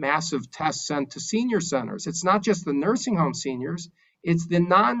got massive tests sent to senior centers. It's not just the nursing home seniors, it's the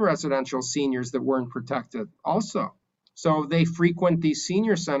non-residential seniors that weren't protected also. So they frequent these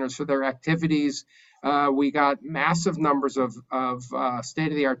senior centers for their activities. We got massive numbers of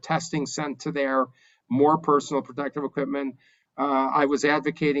state-of-the-art testing sent to there, more personal protective equipment. I was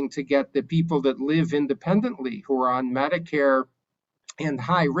advocating to get the people that live independently who are on Medicare and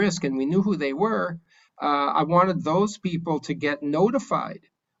high risk, and we knew who they were. I wanted those people to get notified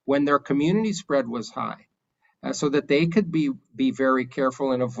when their community spread was high, so that they could be very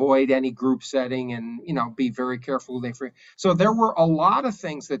careful and avoid any group setting, and be very careful. So there were a lot of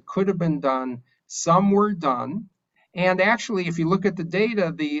things that could have been done. Some were done, and actually, if you look at the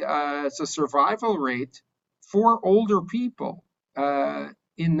data, it's a survival rate for older people in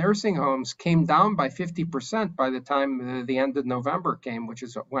nursing homes came down by 50% by the time the end of November came, which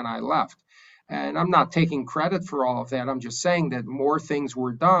is when I left. And I'm not taking credit for all of that. I'm just saying that more things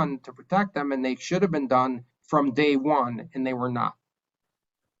were done to protect them, and they should have been done from day one, and they were not.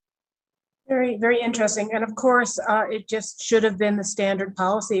 Very, very interesting. And of course, it just should have been the standard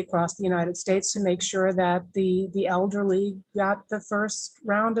policy across the United States to make sure that the elderly got the first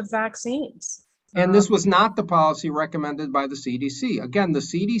round of vaccines. And this was not the policy recommended by the CDC. Again, the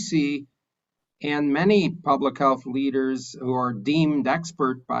CDC and many public health leaders who are deemed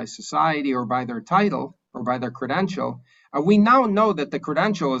expert by society or by their title or by their credential, we now know that the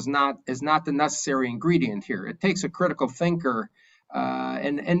credential is not the necessary ingredient here. It takes a critical thinker,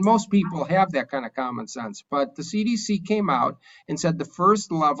 and most people have that kind of common sense. But the CDC came out and said the first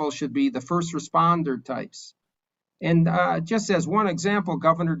level should be the first responder types. And just as one example,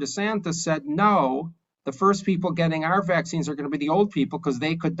 Governor DeSantis said, no, the first people getting our vaccines are going to be the old people because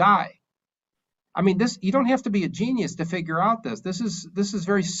they could die. I mean, you don't have to be a genius to figure out this. This is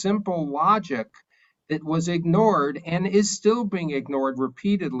very simple logic that was ignored and is still being ignored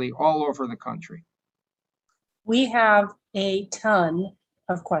repeatedly all over the country. We have a ton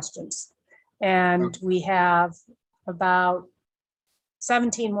of questions, and we have about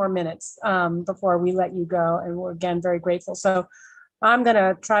 17 more minutes before we let you go, and we're again very grateful. So I'm going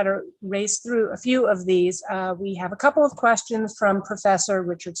to try to race through a few of these. We have a couple of questions from Professor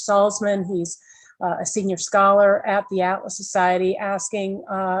Richard Salzman. He's a senior scholar at the Atlas Society, asking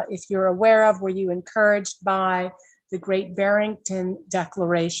if you're aware of, were you encouraged by the Great Barrington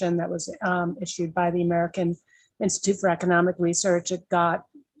Declaration that was issued by the American Institute for Economic Research? It got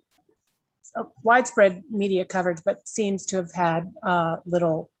widespread media coverage, but seems to have had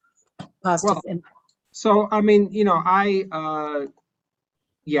little positive impact. So, I mean, that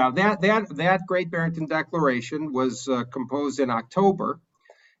Great Barrington Declaration was composed in October.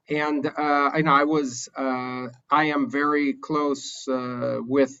 And I am very close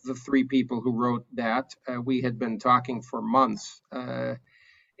with the 3 people who wrote that. We had been talking for months, and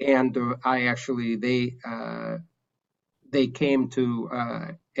they came to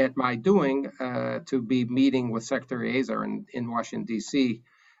at my doing to be meeting with Secretary Azar in Washington D.C.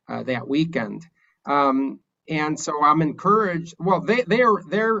 That weekend. And so I'm encouraged. Well,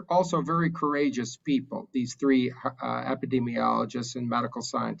 they're also very courageous people. These 3 epidemiologists and medical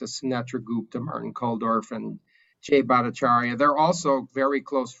scientists, Sunetra Gupta, Martin Kulldorff, and Jay Bhattacharya. They're also very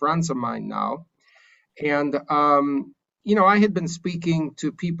close friends of mine now. And I had been speaking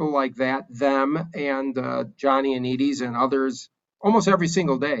to people like them and Johnny Anides and others almost every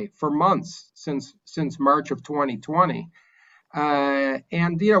single day for months since March of 2020.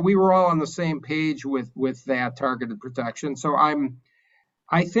 And we were all on the same page with that targeted protection. So I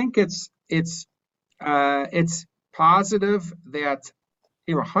think it's positive that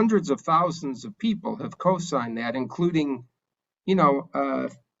hundreds of thousands of people have co-signed that, including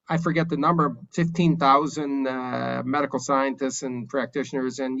I forget the number, 15,000 medical scientists and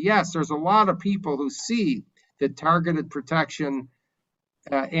practitioners. And yes, there's a lot of people who see that targeted protection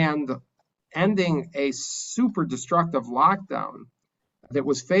and ending a super destructive lockdown that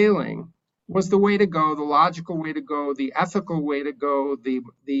was failing was the way to go, the logical way to go, the ethical way to go,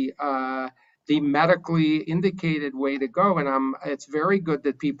 the medically indicated way to go. And it's very good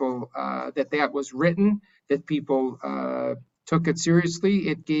that people that was written, that people took it seriously.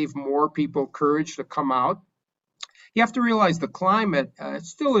 It gave more people courage to come out. You have to realize the climate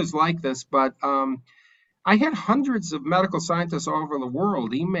still is like this, but I had hundreds of medical scientists all over the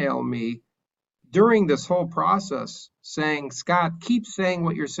world email me during this whole process saying, Scott, keep saying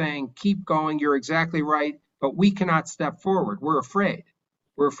what you're saying, keep going, you're exactly right, but we cannot step forward. We're afraid.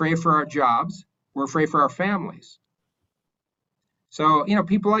 We're afraid for our jobs. We're afraid for our families. So,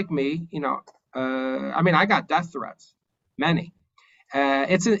 people like me, I got death threats, many.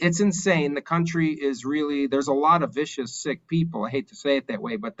 It's insane. The country is really, there's a lot of vicious, sick people. I hate to say it that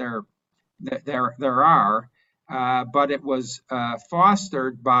way, but there are. But it was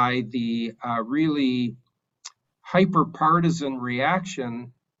fostered by the really hyper-partisan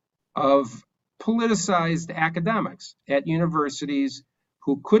reaction of politicized academics at universities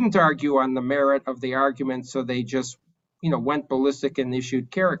who couldn't argue on the merit of the argument, so they just, went ballistic and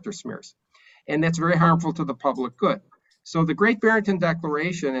issued character smears. And that's very harmful to the public good. So the Great Barrington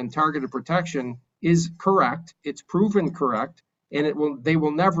Declaration and targeted protection is correct. It's proven correct. And they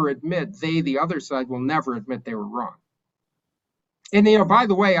will never admit, the other side will never admit they were wrong. And, by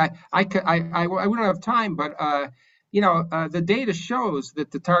the way, I wouldn't have time, but, the data shows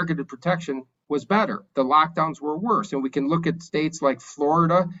that the targeted protection was better. The lockdowns were worse. And we can look at states like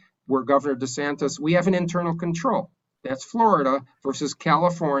Florida, where Governor DeSantis, we have an internal control. That's Florida versus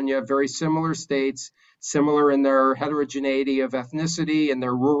California, very similar states, similar in their heterogeneity of ethnicity, and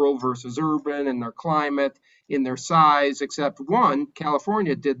their rural versus urban, and their climate, in their size, except one,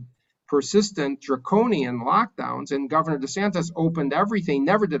 California did persistent draconian lockdowns, and Governor DeSantis opened everything,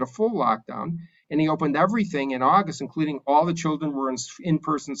 never did a full lockdown, and he opened everything in August, including all the children were in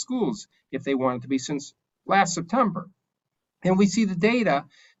in-person schools if they wanted to be since last September. And we see the data.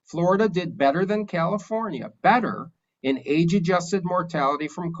 Florida did better than California, better in age-adjusted mortality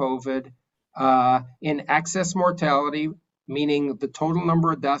from COVID, in excess mortality, meaning the total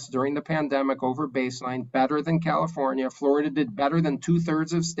number of deaths during the pandemic over baseline, better than California. Florida did better than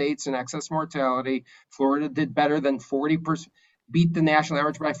 2/3 of states in excess mortality. Florida did better than 40%, beat the national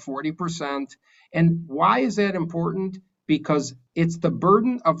average by 40%. And why is that important? Because it's the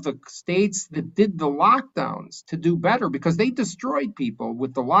burden of the states that did the lockdowns to do better, because they destroyed people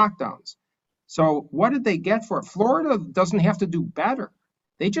with the lockdowns. So what did they get for it? Florida doesn't have to do better.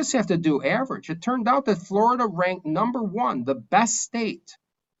 They just have to do average. It turned out that Florida ranked number one, the best state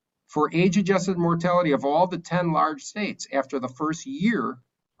for age-adjusted mortality of all the 10 large states after the first year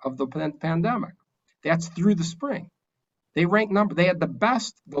of the pandemic. That's through the spring. They had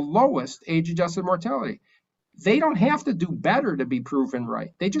the lowest age-adjusted mortality. They don't have to do better to be proven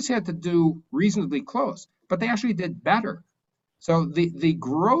right. They just had to do reasonably close, but they actually did better. So the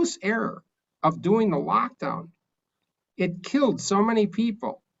gross error of doing the lockdown, it killed so many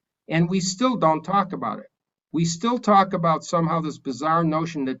people, and we still don't talk about it. We still talk about somehow this bizarre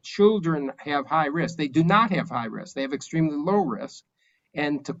notion that children have high risk. They do not have high risk. They have extremely low risk.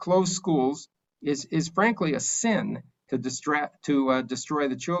 And to close schools is frankly a sin to destroy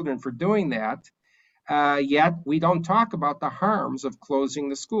the children for doing that. Yet we don't talk about the harms of closing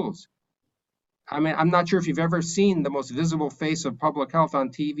the schools. I mean, I'm not sure if you've ever seen the most visible face of public health on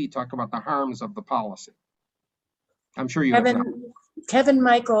TV talk about the harms of the policy. I'm sure you have not. Kevin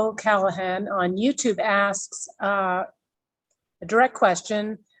Michael Callahan on YouTube asks a direct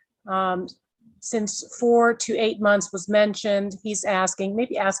question. Since 4 to 8 months was mentioned, he's asking,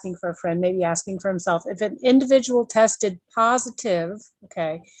 maybe asking for a friend, maybe asking for himself, if an individual tested positive,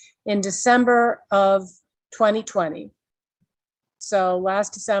 in December of 2020, so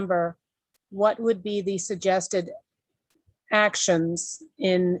last December, what would be the suggested actions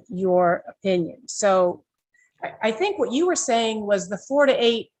in your opinion? So I think what you were saying was the 4 to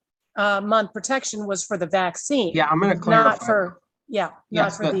 8 month protection was for the vaccine. Yeah, I'm going to clarify.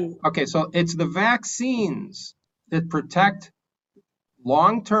 Okay, so it's the vaccines that protect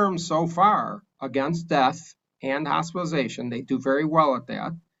long-term so far against death and hospitalization. They do very well at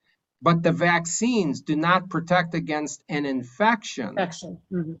that. But the vaccines do not protect against an infection.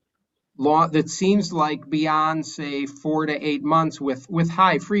 Mm-hmm. That seems like beyond, say, 4 to 8 months with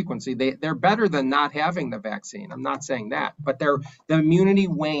high frequency. They're better than not having the vaccine. I'm not saying that, but the immunity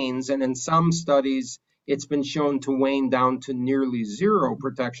wanes, and in some studies, it's been shown to wane down to nearly zero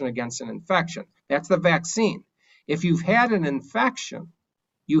protection against an infection. That's the vaccine. If you've had an infection,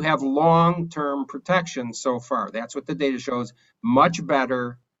 you have long-term protection so far. That's what the data shows, much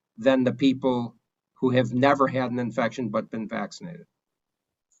better than the people who have never had an infection but been vaccinated.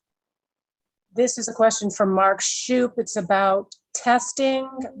 This is a question from Mark Shoup. It's about testing.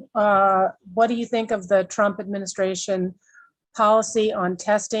 What do you think of the Trump administration policy on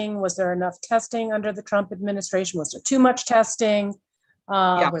testing? Was there enough testing under the Trump administration? Was there too much testing?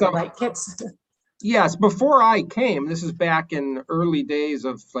 Were the right kits? Yes, before I came, this is back in early days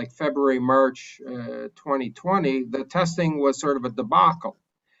of like February, March 2020, the testing was sort of a debacle.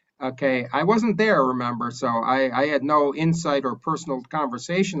 Okay, I wasn't there, remember, so I had no insight or personal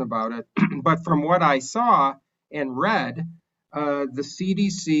conversation about it. But from what I saw and read, the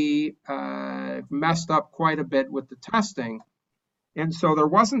CDC messed up quite a bit with the testing. And so there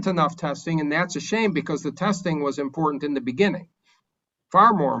wasn't enough testing, and that's a shame because the testing was important in the beginning,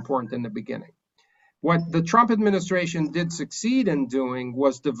 far more important in the beginning. What the Trump administration did succeed in doing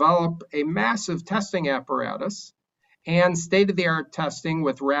was develop a massive testing apparatus and state-of-the-art testing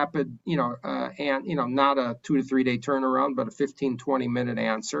with rapid, not a 2 to 3 day turnaround, but a 15, 20-minute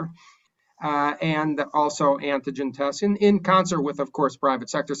answer. And also antigen tests in concert with, of course, private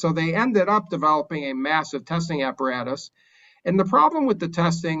sector. So they ended up developing a massive testing apparatus. And the problem with the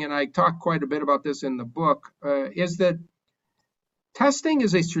testing, and I talk quite a bit about this in the book, is that testing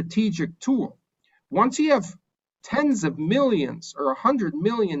is a strategic tool. Once you have tens of millions or 100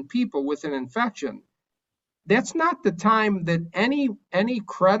 million people with an infection, that's not the time that any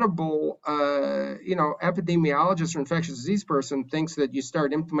credible, epidemiologist or infectious disease person thinks that you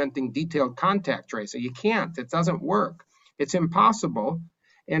start implementing detailed contact tracing. You can't. It doesn't work. It's impossible,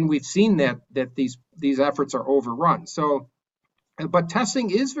 and we've seen that these efforts are overrun. So, but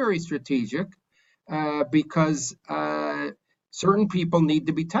testing is very strategic because certain people need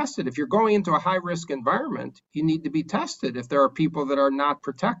to be tested. If you're going into a high-risk environment, you need to be tested if there are people that are not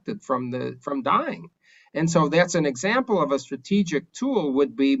protected from dying. And so that's an example of a strategic tool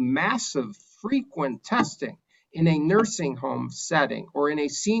would be massive, frequent testing in a nursing home setting or in a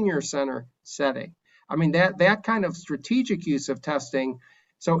senior center setting. I mean, that kind of strategic use of testing.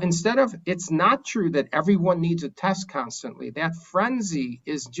 So instead of, it's not true that everyone needs a test constantly. That frenzy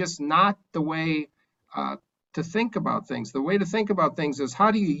is just not the way to think about things. The way to think about things is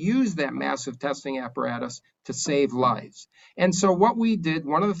how do you use that massive testing apparatus to save lives? And so what we did,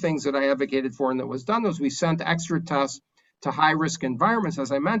 one of the things that I advocated for and that was done was we sent extra tests to high-risk environments,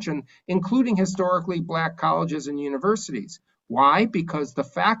 as I mentioned, including historically Black colleges and universities. Why? Because the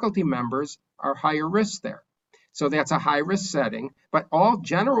faculty members are higher risk there. So that's a high-risk setting, but all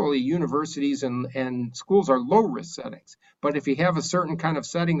generally universities and schools are low-risk settings. But if you have a certain kind of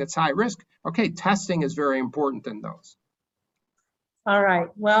setting that's high risk, okay, testing is very important in those. All right.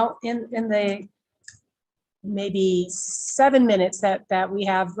 Well, in the maybe 7 minutes that we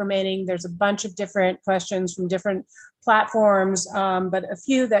have remaining, there's a bunch of different questions from different platforms, but a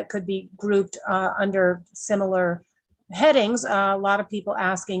few that could be grouped under similar headings. A lot of people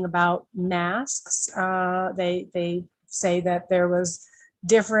asking about masks. They say that there was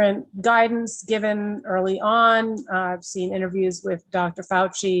different guidance given early on. I've seen interviews with Dr.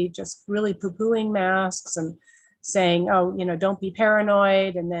 Fauci just really poo-pooing masks and saying, oh, don't be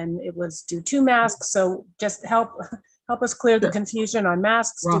paranoid. And then it was do 2 masks. So just help us clear the confusion on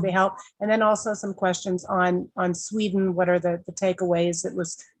masks. Well, do they help? And then also some questions on Sweden. What are the takeaways? It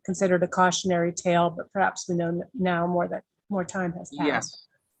was considered a cautionary tale, but perhaps we know now more time has passed. Yes,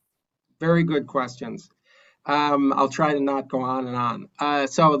 very good questions. I'll try to not go on and on.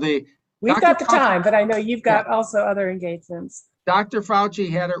 We've got the time, but I know you've got also other engagements. Dr.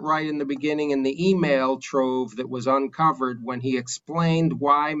 Fauci had it right in the beginning in the email trove that was uncovered when he explained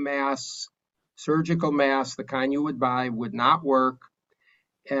why masks, surgical masks, the kind you would buy, would not work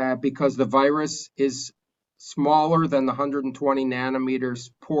because the virus is smaller than the 120 nanometers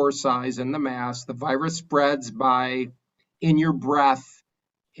pore size in the mask. The virus spreads in your breath.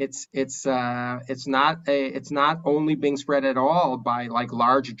 It's not only being spread at all by like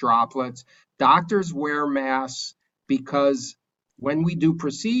large droplets. Doctors wear masks because when we do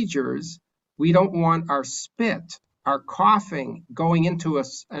procedures, we don't want our spit, our coughing going into a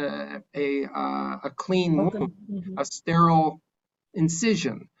clean wound, a sterile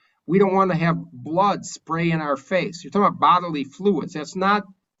incision. We don't want to have blood spray in our face. You're talking about bodily fluids. That's not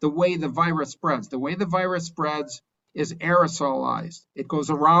the way the virus spreads. The way the virus spreads is aerosolized. It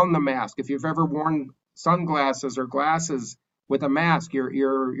goes around the mask. If you've ever worn sunglasses or glasses with a mask,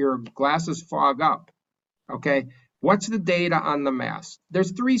 your glasses fog up. Okay, what's the data on the mask?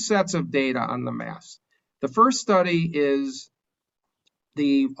 There's 3 sets of data on the mask. The first study is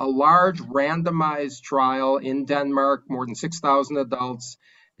a large randomized trial in Denmark, more than 6,000 adults.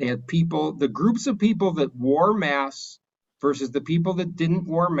 They had the groups of people that wore masks versus the people that didn't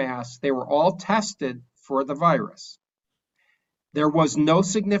wear masks, they were all tested for the virus. There was no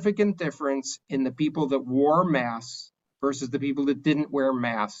significant difference in the people that wore masks versus the people that didn't wear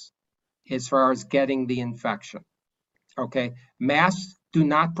masks as far as getting the infection. Okay, masks do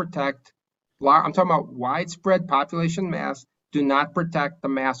not protect. I'm talking about widespread population masks do not protect the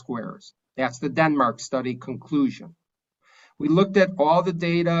mask wearers. That's the Denmark study conclusion. We looked at all the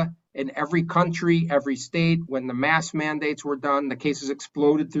data in every country, every state. When the mask mandates were done, the cases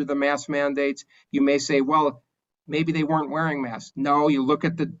exploded through the mask mandates. You may say, well, maybe they weren't wearing masks. No, you look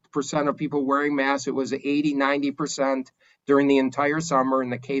at the percent of people wearing masks, it was 80, 90% during the entire summer,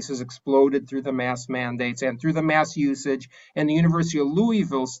 and the cases exploded through the mask mandates and through the mask usage. And the University of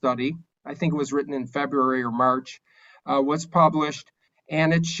Louisville study, I think it was written in February or March, was published,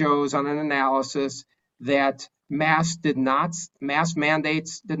 and it shows on an analysis that mask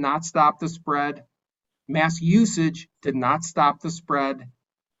mandates did not stop the spread. Mask usage did not stop the spread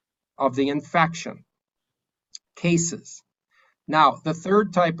of the infection cases. Now, the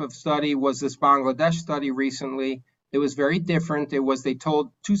third type of study was this Bangladesh study recently. It was very different. It was they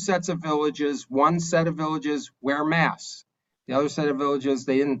told two sets of villages, one set of villages wear masks. The other set of villages,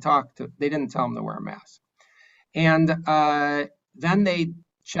 they didn't tell them to wear masks. And then they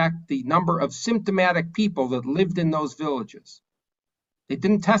checked the number of symptomatic people that lived in those villages. They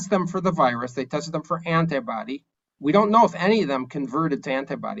didn't test them for the virus. They tested them for antibody. We don't know if any of them converted to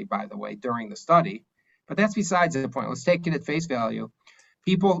antibody, by the way, during the study. But that's besides the point. Let's take it at face value.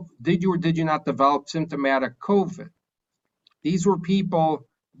 People, did you or did you not develop symptomatic COVID? These were people,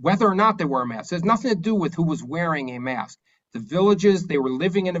 whether or not they wore masks. It has nothing to do with who was wearing a mask. The villages, they were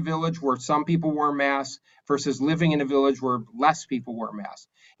living in a village where some people wore masks versus living in a village where less people wore masks.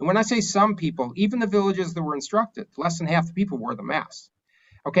 And when I say some people, even the villages that were instructed, less than half the people wore the masks.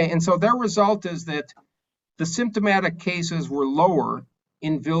 Okay, and so their result is that the symptomatic cases were lower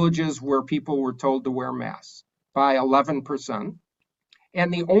in villages where people were told to wear masks by 11%.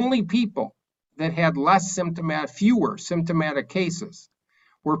 And the only people that had fewer symptomatic cases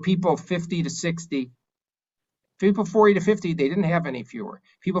were people 50 to 60. People 40 to 50, they didn't have any fewer.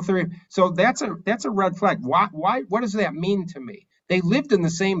 People 30. So that's a red flag. Why? What does that mean to me? They lived in the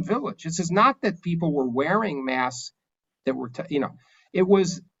same village. This is not that people were wearing masks that were, it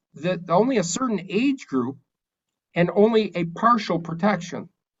was that only a certain age group and only a partial protection.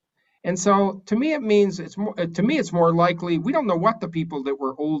 And so to me, it means it's more likely, we don't know what the people that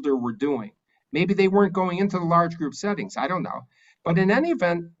were older were doing. Maybe they weren't going into the large group settings. I don't know. But in any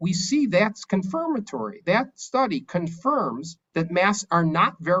event, we see that's confirmatory. That study confirms that masks are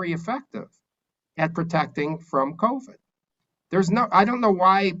not very effective at protecting from COVID. I don't know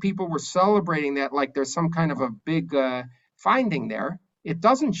why people were celebrating that like there's some kind of a big finding there. It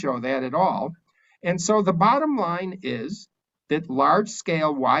doesn't show that at all. And so the bottom line is that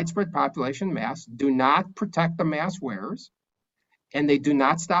large-scale, widespread population masks do not protect the mask wearers, and they do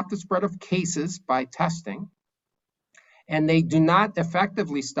not stop the spread of cases by testing, and they do not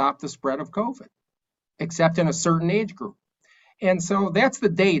effectively stop the spread of COVID, except in a certain age group. And so that's the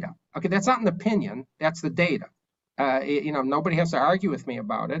data. Okay, that's not an opinion, that's the data. Nobody has to argue with me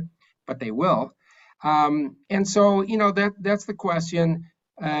about it, but they will. And so, that's the question.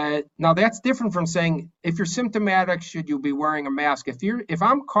 Now that's different from saying, if you're symptomatic, should you be wearing a mask? If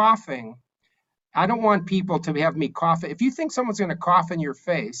I'm coughing, I don't want people to have me cough. If you think someone's going to cough in your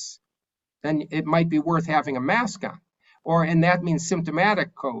face, then it might be worth having a mask on. And that means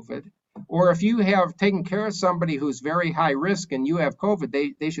symptomatic COVID. Or if you have taken care of somebody who's very high risk and you have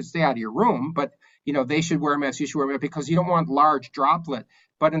COVID, they should stay out of your room, but they should wear a mask, you should wear a mask, because you don't want large droplet.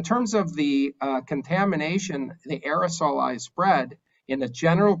 But in terms of the contamination, the aerosolized spread in the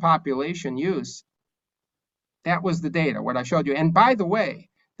general population use, that was the data, what I showed you. And by the way,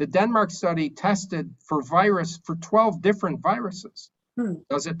 the Denmark study tested for 12 different viruses.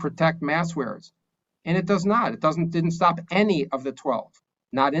 Does it protect mask wearers? And it does not. It didn't stop any of the 12.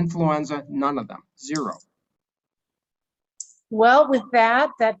 Not influenza, none of them, 0. Well, with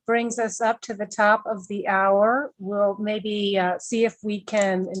that brings us up to the top of the hour. We'll maybe see if we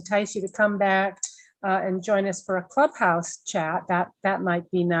can entice you to come back and join us for a Clubhouse chat. That might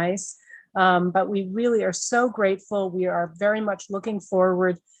be nice. But we really are so grateful. We are very much looking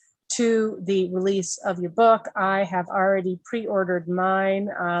forward to the release of your book. I have already pre-ordered mine.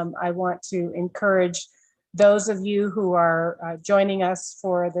 I want to encourage those of you who are joining us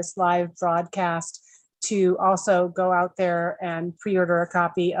for this live broadcast to also go out there and pre-order a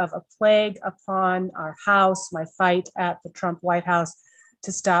copy of A Plague Upon Our House, My Fight at the Trump White House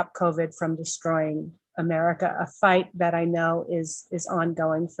to Stop COVID from Destroying America, a fight that I know is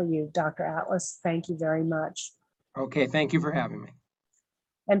ongoing for you, Dr. Atlas. Thank you very much. Okay, thank you for having me.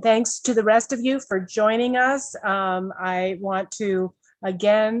 And thanks to the rest of you for joining us. I want to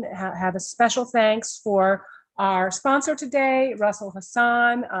again have a special thanks for our sponsor today, Russell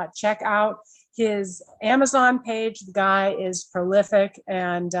Hassan. Check out his Amazon page. The guy is prolific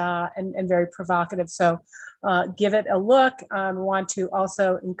and very provocative. So give it a look. I want to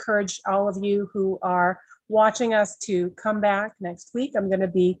also encourage all of you who are watching us to come back next week. I'm going to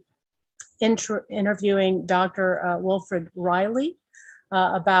be interviewing Dr. Wilfred Riley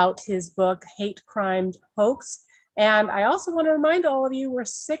about his book, Hate Crime Hoax. And I also want to remind all of you, we're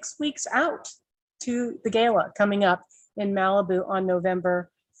 6 weeks out to the gala coming up in Malibu on November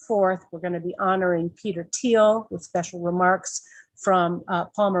 4th. We're going to be honoring Peter Thiel with special remarks from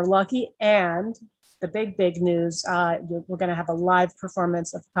Palmer Luckey. And the big news, we're going to have a live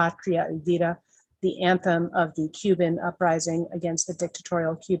performance of Patria y Vida, the anthem of the Cuban uprising against the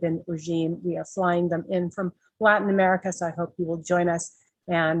dictatorial Cuban regime. We are flying them in from Latin America, so I hope you will join us,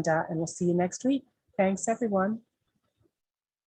 and we'll see you next week. Thanks, everyone.